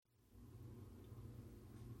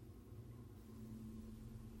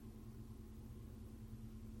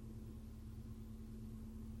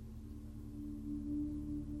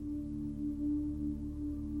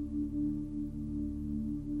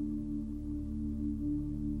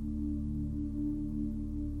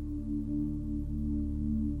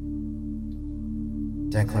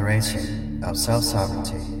Declaration of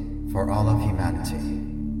Self-Sovereignty for all of humanity.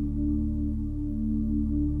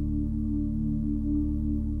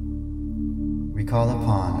 We call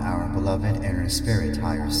upon our beloved inner spirit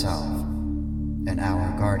higher self and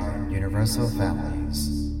our guardian universal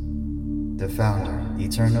families, the founder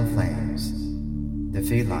eternal flames, the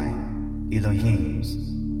feline Elohims,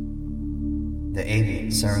 the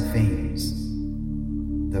avian seraphims,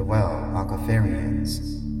 the well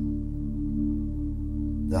Aquafarians,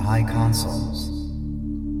 the high consuls,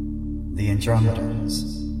 the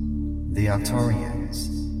Andromedans, the Octorians,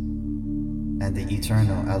 and the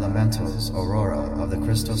eternal elementals aurora of the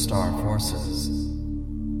crystal star forces,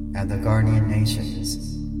 and the guardian nations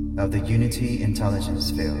of the unity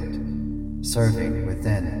intelligence field, serving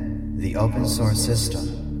within the open source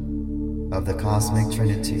system of the cosmic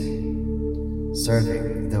trinity,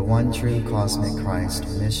 serving the one true cosmic Christ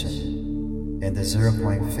mission in the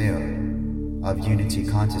 0-point field of unity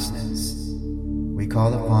consciousness. We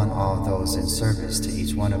call upon all those in service to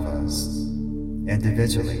each one of us,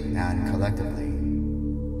 individually and collectively,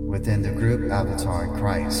 within the group avatar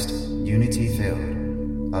Christ unity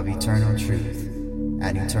field of eternal truth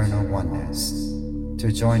and eternal oneness,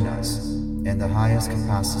 to join us in the highest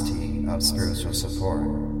capacity of spiritual support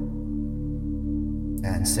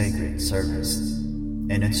and sacred service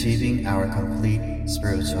in achieving our complete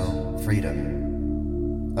spiritual freedom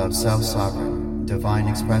of self-sovereign divine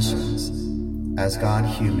expressions as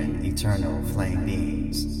God-human eternal flame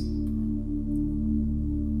beings.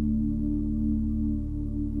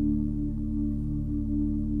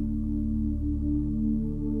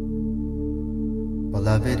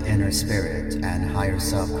 Beloved inner spirit and higher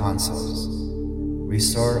self consuls,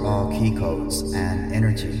 restore all key codes and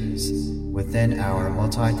energies within our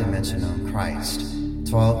multidimensional Christ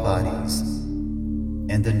 12 bodies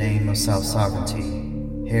in the name of self-sovereignty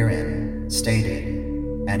herein stated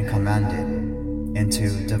and commanded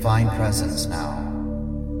into divine presence now.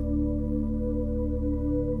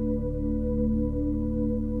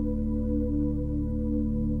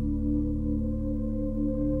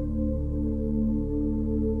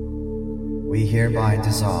 We hereby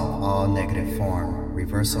dissolve all negative form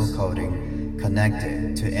reversal coding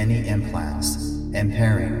connected to any implants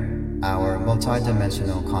impairing our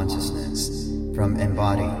multidimensional consciousness from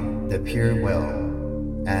embodying the pure will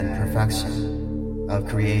and perfection of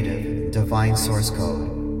creative divine source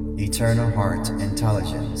code, eternal heart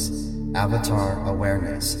intelligence, avatar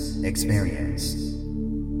awareness experience.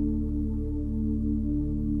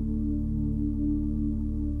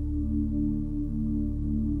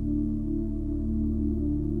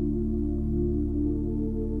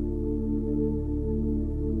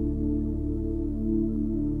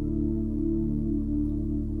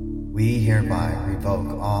 We hereby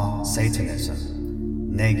revoke all Satanism,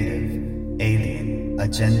 negative, alien,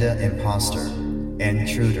 agenda imposter,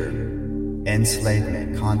 intruder,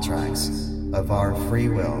 enslavement contracts of our free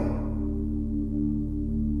will.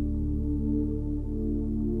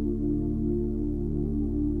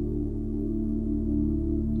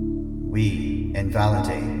 We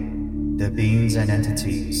invalidate the beings and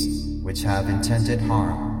entities which have intended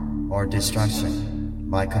harm or destruction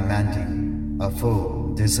by commanding a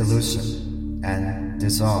full dissolution and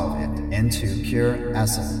dissolve it into pure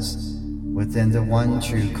essence within the one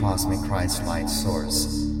true cosmic Christ light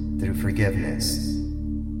source through forgiveness.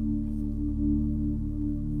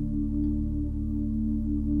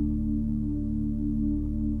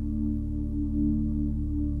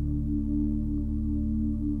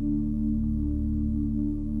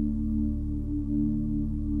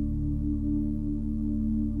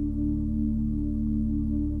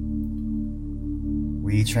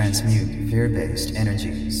 We transmute fear-based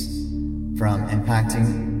energies from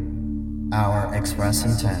impacting our express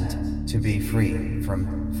intent to be free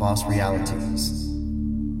from false realities.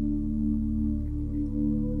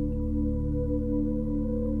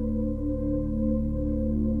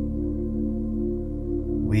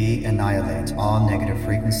 We annihilate all negative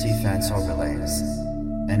frequency fence overlays,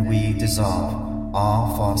 and we dissolve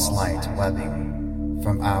all false light webbing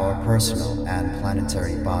from our personal and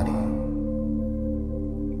planetary body.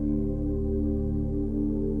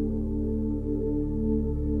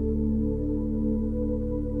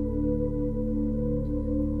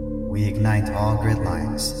 We ignite all grid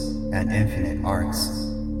lines and infinite arcs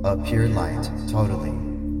of pure light totally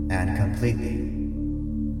and completely.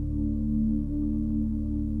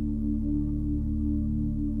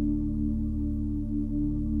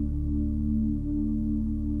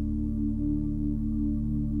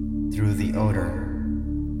 Through the odor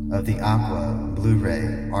of the aqua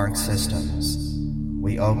Blu-ray arc systems,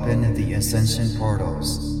 we open the ascension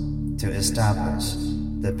portals to establish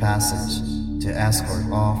the passage to escort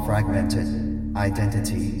all fragmented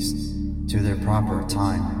identities to their proper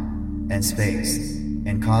time and space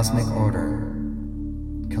in cosmic order,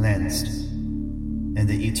 cleansed in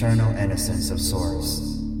the eternal innocence of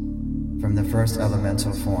Source, from the first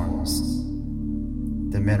elemental forms,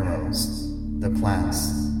 the minerals, the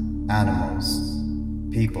plants, animals,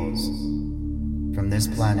 peoples, from this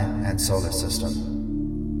planet and solar system.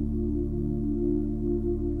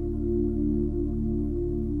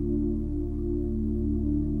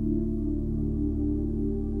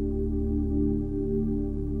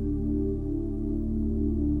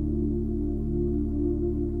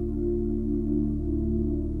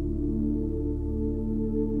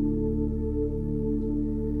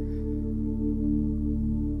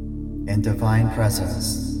 In divine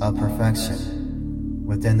presence of perfection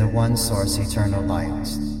within the one source eternal light,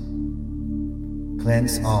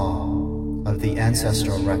 cleanse all of the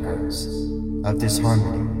ancestral records of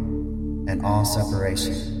disharmony and all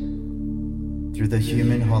separation through the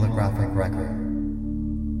human holographic record,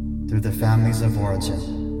 through the families of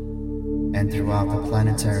origin, and throughout the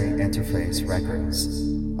planetary interface records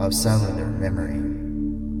of cellular memory.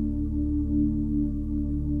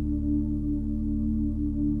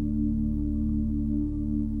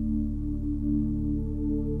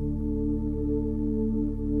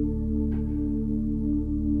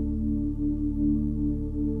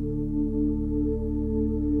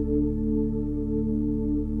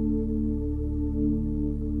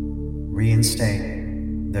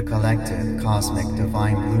 Reinstate the collective cosmic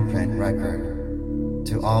divine blueprint record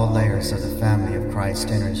to all layers of the family of Christ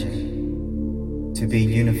energy, to be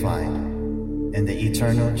unified in the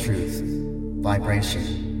eternal truth,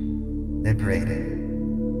 vibration,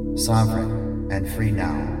 liberated, sovereign, and free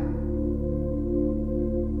now.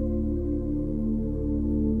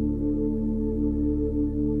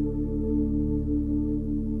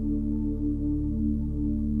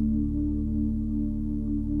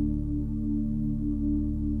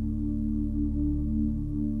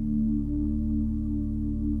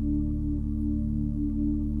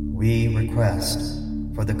 We request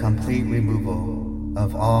for the complete removal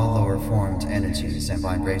of all lower formed energies and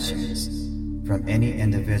vibrations from any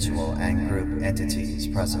individual and group entities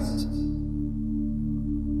present.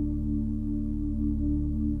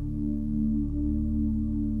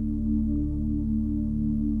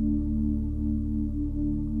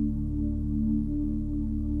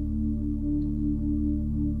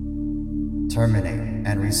 Terminate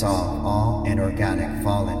and resolve all inorganic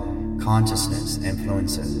fallen consciousness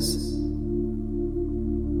influences.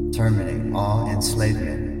 Terminate all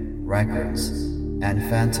enslavement, records, and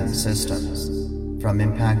phantom systems from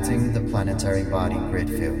impacting the planetary body grid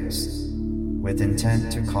fields with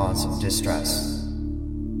intent to cause distress.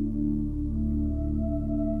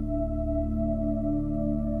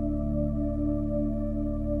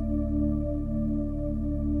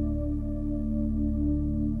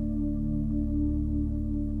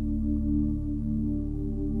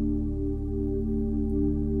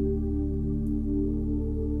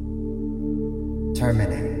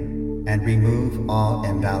 Terminate and remove all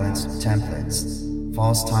imbalanced templates,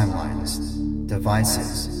 false timelines,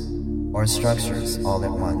 devices, or structures all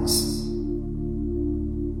at once.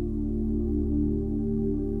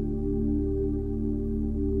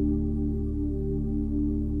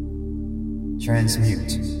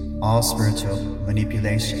 Transmute all spiritual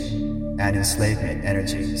manipulation and enslavement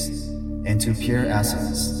energies into pure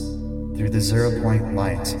essence through the 0-point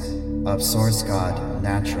light of Source God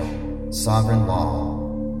natural sovereign law.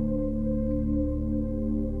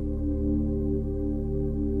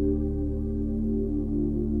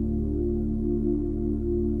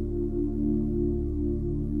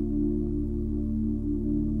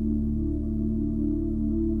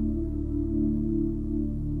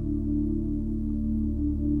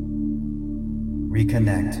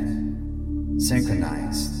 Reconnect,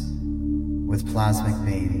 synchronize with plasmic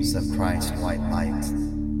beams of Christ white light.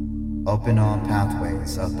 Open all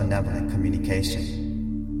pathways of benevolent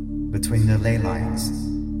communication between the ley lines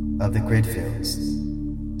of the grid fields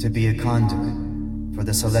to be a conduit for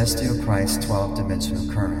the celestial Christ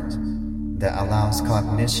 12-dimensional current that allows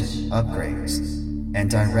cognition upgrades and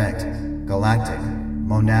direct galactic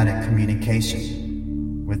monadic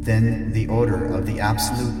communication within the order of the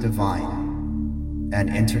absolute divine and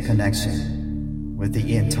interconnection with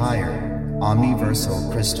the entire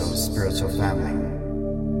omniversal crystal spiritual family.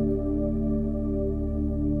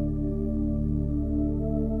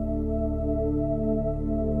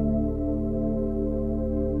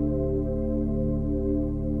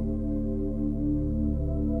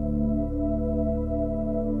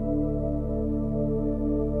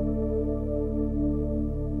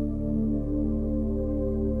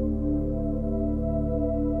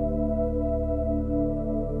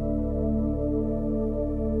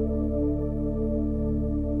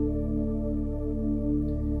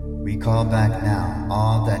 call back now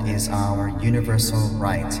all that is our universal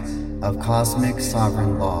right of cosmic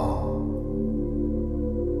sovereign law.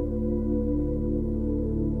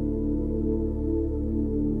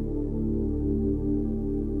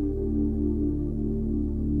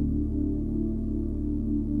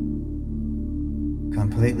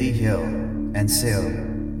 Completely heal and seal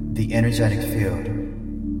the energetic field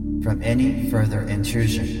from any further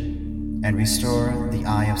intrusion and restore the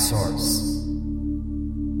Eye of Source.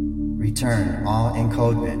 Return all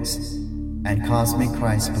encodements and cosmic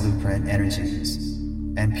Christ blueprint energies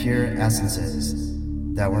and pure essences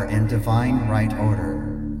that were in divine right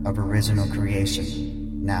order of original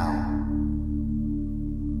creation now.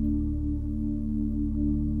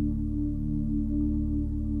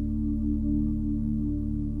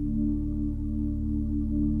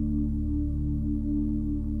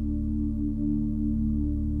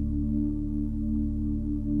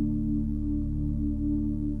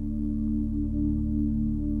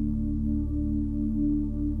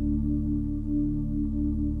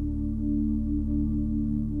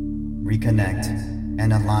 Reconnect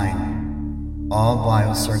and align all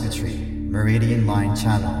biocircuitry, meridian line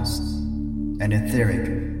channels, and etheric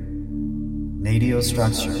nadio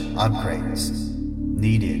structure upgrades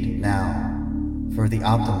needed now for the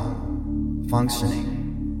optimum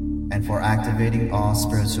functioning and for activating all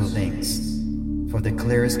spiritual links for the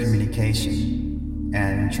clearest communication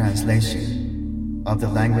and translation of the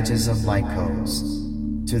languages of light codes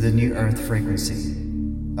to the new earth frequency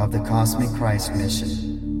of the cosmic Christ mission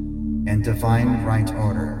in divine right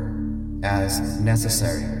order as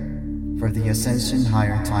necessary for the ascension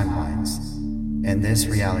higher timelines in this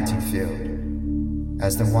reality field,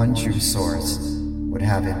 as the one true source would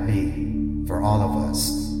have it be for all of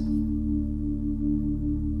us.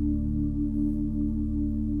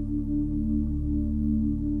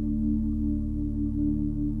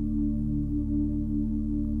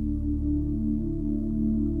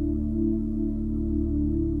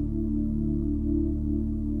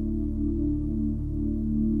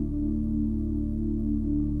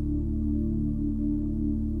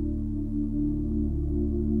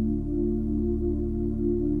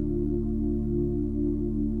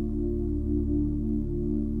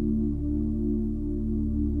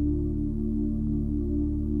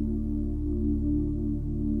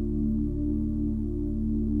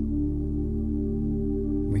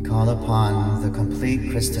 Call upon the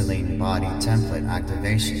complete crystalline body template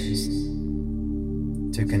activations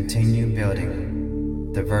to continue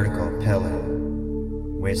building the vertical pillar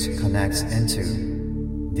which connects into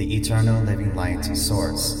the eternal living light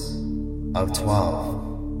source of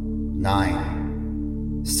 12,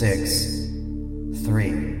 9, 6,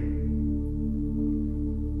 3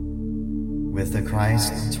 with the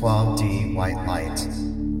Christ 12D white light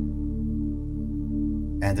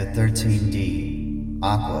and the 13D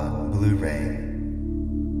Aqua Blu-ray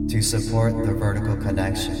to support the vertical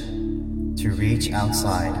connection to reach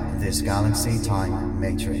outside this galaxy time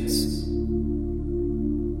matrix.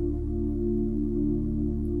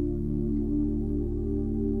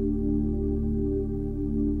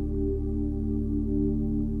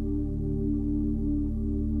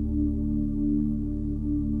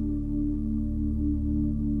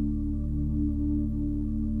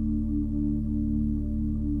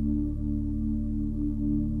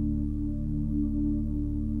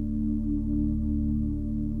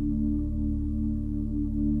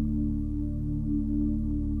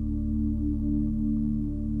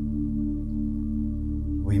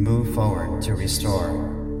 We move forward to restore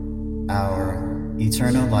our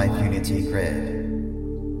eternal life unity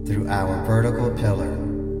grid through our vertical pillar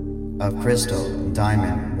of crystal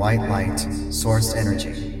diamond white light source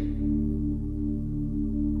energy.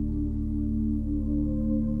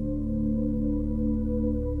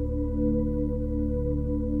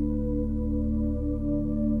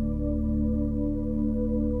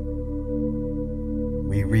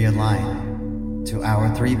 We realign to our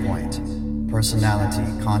 3-point personality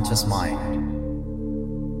conscious mind.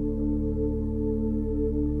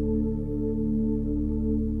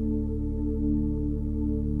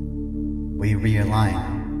 We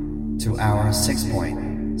realign to our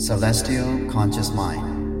 6-point celestial conscious mind.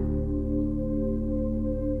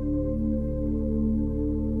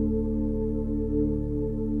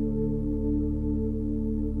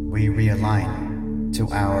 We realign to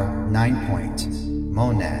our 9-point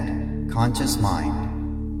monad conscious mind.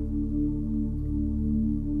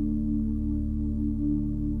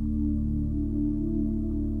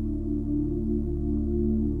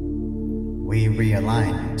 We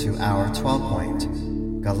realign to our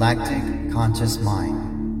 12-point galactic conscious mind.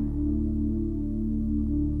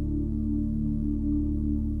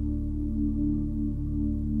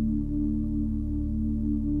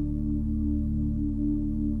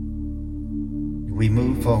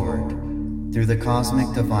 through the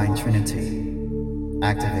cosmic divine trinity,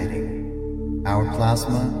 activating our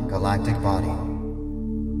plasma galactic body.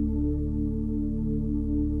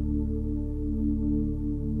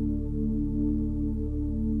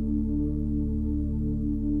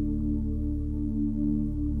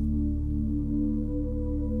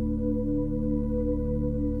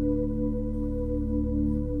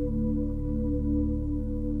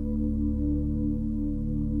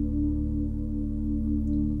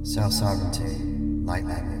 Self-sovereignty, light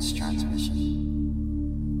language transmission.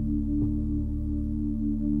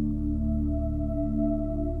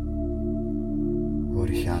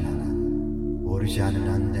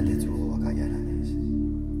 Orjananan delitu wakayananis.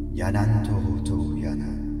 Yanan tohutu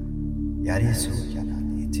yana. Yarisu yanan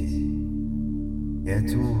iti.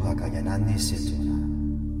 Yetu wakayanandi situna.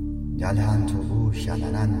 Yalhan tuhu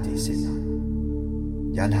shananandi sina.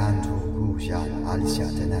 Yalhan tuhu shan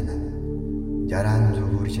alshatanana. Yarandu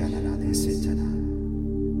hurjanana desitana.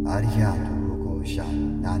 Aryandu hukoshan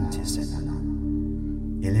nantisenana.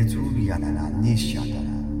 Eletu yanana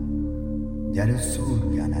nishatana. Yarusur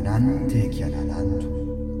yananan tekyananantu.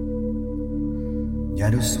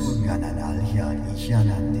 Yarusur yanan alyan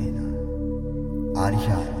ihyanandina.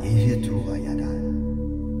 Aryan ehetu ayanan.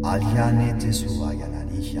 Alyan etesu ayanan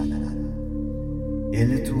ihyananan.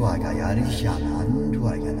 Eletu agayar ihyanan tu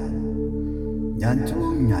ayanan.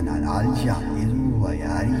 Yantum yanan alyan elu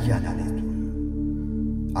ayari yanan etu.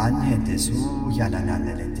 Anhetesu yananan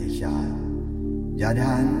eleteya.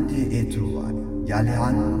 Yadhande etu ayanan.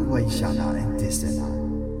 Yalhan waishana entesena.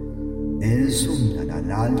 Elsumna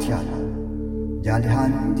nalkyana.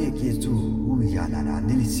 Yalhan deketu uyana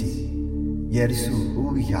nilisi. Yersu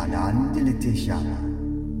uyana niliteshana.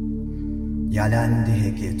 Yalan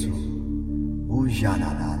deketu uyana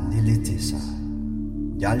nilitesa.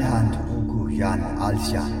 Yalhan uku yan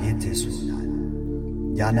alshan etesuna.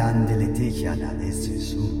 Yalan diliteshana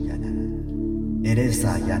etesu yana.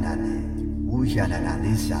 Eresa yanane uyana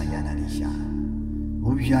nisa yananisha.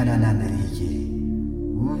 Urjananandeliki,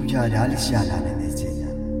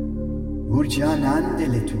 Urjadalishananetena,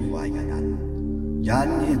 Urjanandeletuayanan,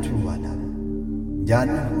 Yanetuanan,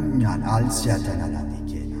 Yanhunyan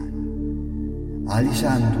alsyatananadikenan,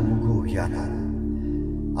 Alishanduku yanan,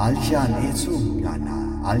 Aljan etsuyana,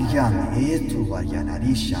 Aljan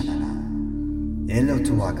etuayanarishanana,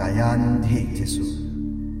 Elotuagayan hetesu,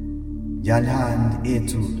 Yalhan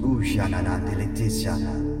etu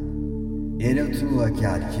ushananandeletesyanan, Elotu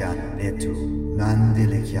akyaryan etu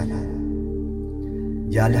nandelekyanan.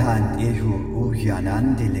 Yalhan ehu uhyanan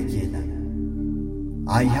delekyanan.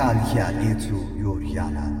 Ayhalyan etu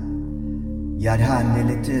yuryanan. Yalhan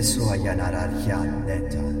delektesu ayanararyan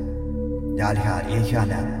netan. Yalhan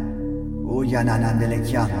ehyanan. Uyananan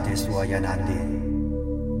delekyan tesu ayanande.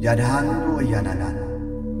 Yalhan uyananan.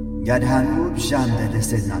 Yalhan ubshan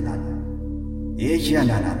delesenanan.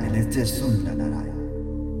 Ehyananan delektesunananan.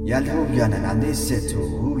 Yalhu yanan anesetu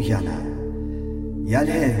uyana.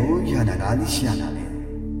 Yalhe uyana alishana ne.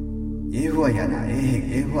 Ehwayana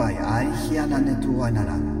ehwaya alishana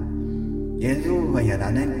netuanana. Yelu wayana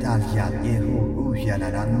nentalyan yehu uyana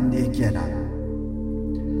nandekena.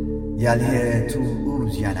 Yalhe tu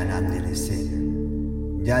uyana nandelesena.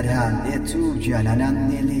 Yalhan etu yana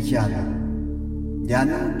nandelekana.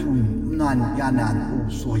 Yanutun nan yanan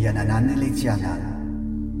usoyana nandelekana.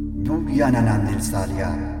 Duryana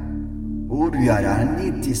nandelsalya. Uryaran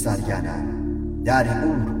niti saryana. Dari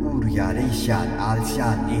uryarishan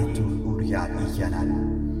alshan etu uryar ihyanan.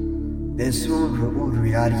 Desur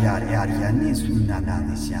uryar yaryani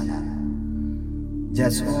sunananisyanan.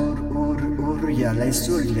 Jasur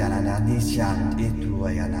uryalesulyanan isyan etu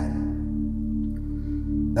ayanan.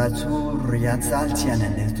 Datsur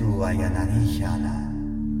yatsaltyanan etu ayanan ihyanan.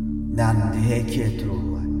 Nandeheketu.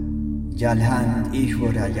 Yalhan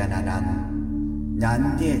ihura yananan.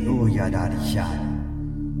 Nande o yadarishan.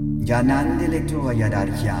 Yanandelektu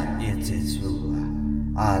yadarishan etesua.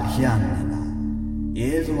 Alyanina.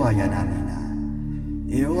 Edua yananina.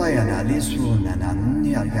 Ewa yanalisu nanan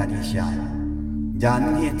yadarishan. Yan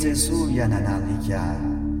etesu yananalikya.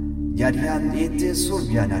 Yadyan etesu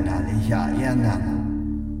yananalikya yanan.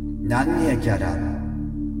 Nan yekyaran.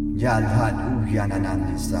 Yalhan u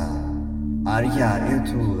yananandisa. Arya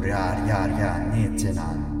etu rarya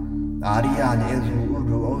netenan. Aryan etu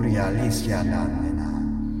uru orya lisyananena.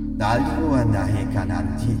 Dalhuana hekanan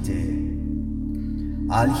tite.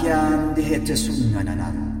 Alyan dehete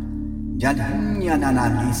sunnananan.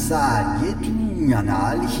 Yadhunyananan lisa yetunyana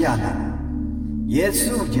alyanan.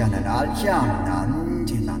 Yesugyanan alyanan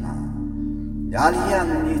dinana. Alyan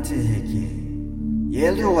niteheke.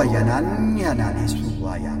 Yeluayanan yana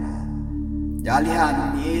lisuayana.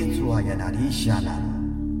 Yalihan Yetu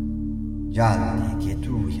Ayanarishanan Yali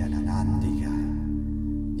Ketu Yananandiga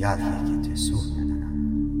Yali Ketesunana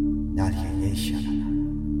Yali Yeshanana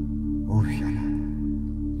Ushana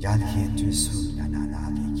Yali Ketesunana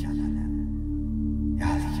Yali Yanana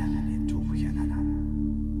Yali Yanane Tu Yanana.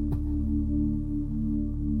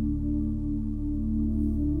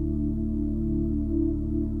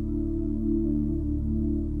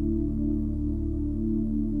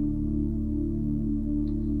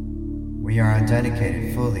 We are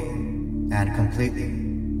dedicated fully and completely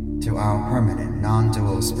to our permanent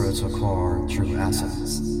non-dual spiritual core true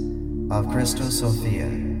essence of Christos Sophia,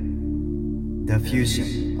 the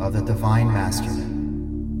fusion of the divine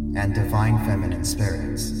masculine and divine feminine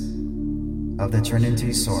spirits of the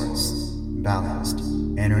Trinity source, balanced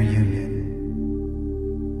inner union,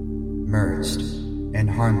 merged in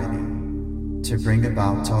harmony to bring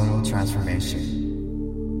about total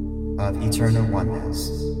transformation of eternal oneness.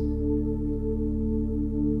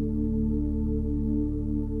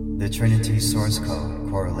 The Trinity source code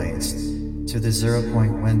correlates to the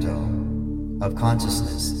 0-point window of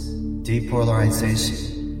consciousness,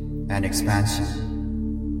 depolarization, and expansion.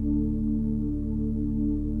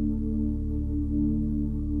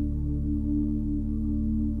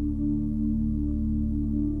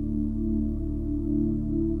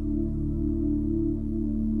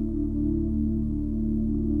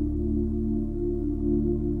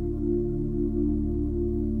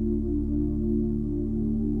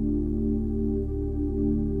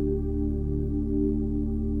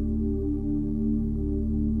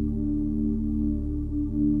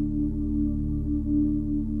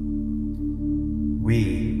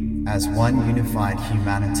 We, as one unified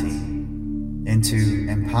humanity, into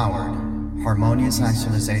empowered, harmonious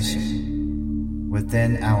actualization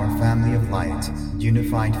within our family of light,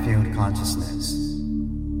 unified field consciousness,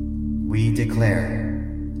 we declare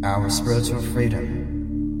our spiritual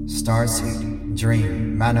freedom, starseed,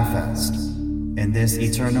 dream, manifest in this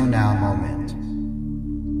eternal now moment.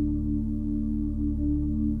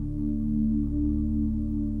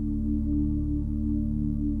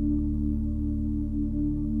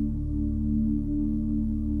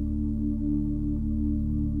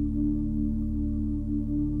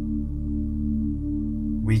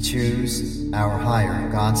 We choose our higher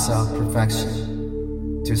God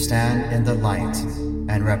self-perfection to stand in the light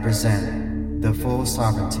and represent the full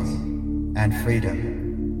sovereignty and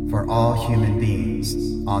freedom for all human beings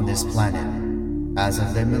on this planet as a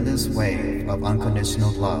limitless wave of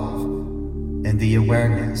unconditional love in the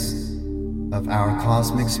awareness of our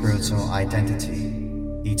cosmic spiritual identity,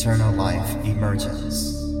 eternal life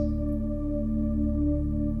emergence.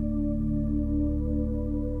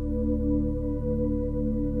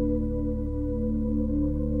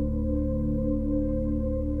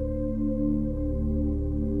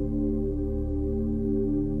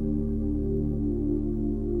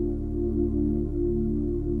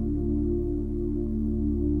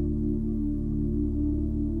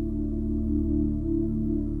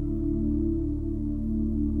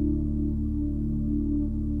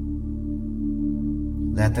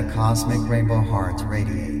 Let the cosmic rainbow heart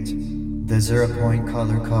radiate the 0-point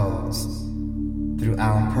color codes through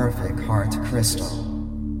our perfect heart crystal,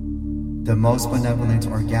 the most benevolent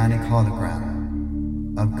organic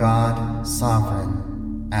hologram of God,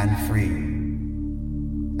 sovereign and free,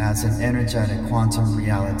 as an energetic quantum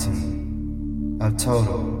reality of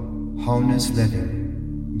total wholeness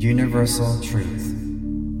living, universal truth.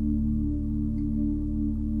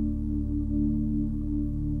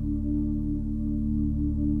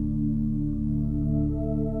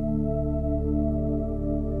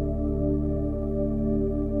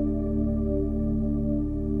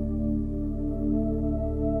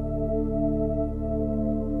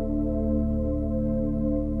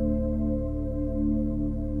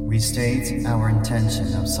 We state our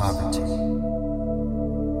intention of sovereignty.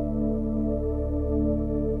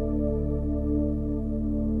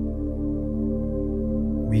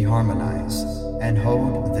 We harmonize and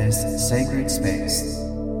hold this sacred space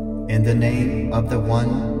in the name of the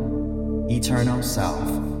One Eternal Self.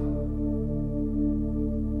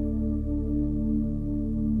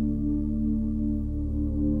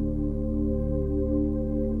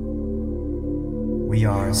 We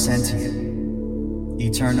are sentient,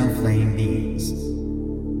 eternal flame beings,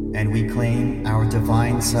 and we claim our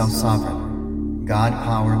divine self-sovereign God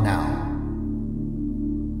power now.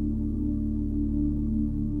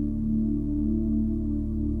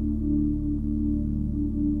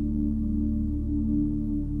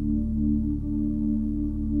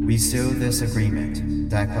 We seal this agreement,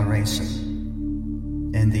 declaration,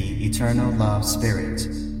 in the eternal love spirit,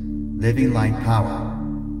 living light power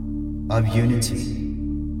of unity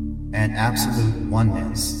and absolute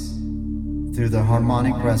oneness through the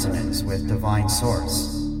harmonic resonance with Divine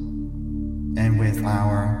Source and with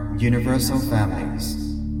our universal families.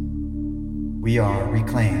 We are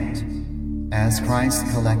reclaimed as Christ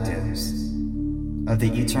collectives of the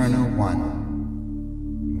Eternal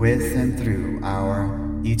One with and through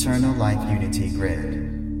our Eternal Life Unity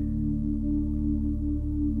Grid.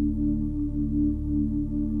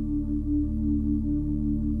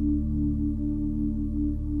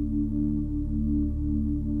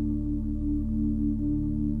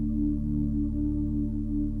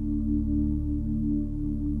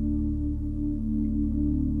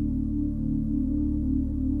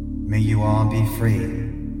 May you all be free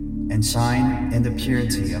and shine in the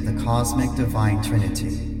purity of the cosmic divine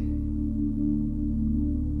Trinity.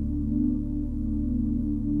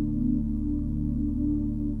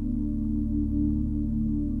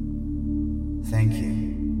 Thank you.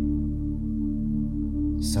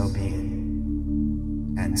 So be it,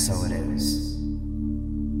 and so it is.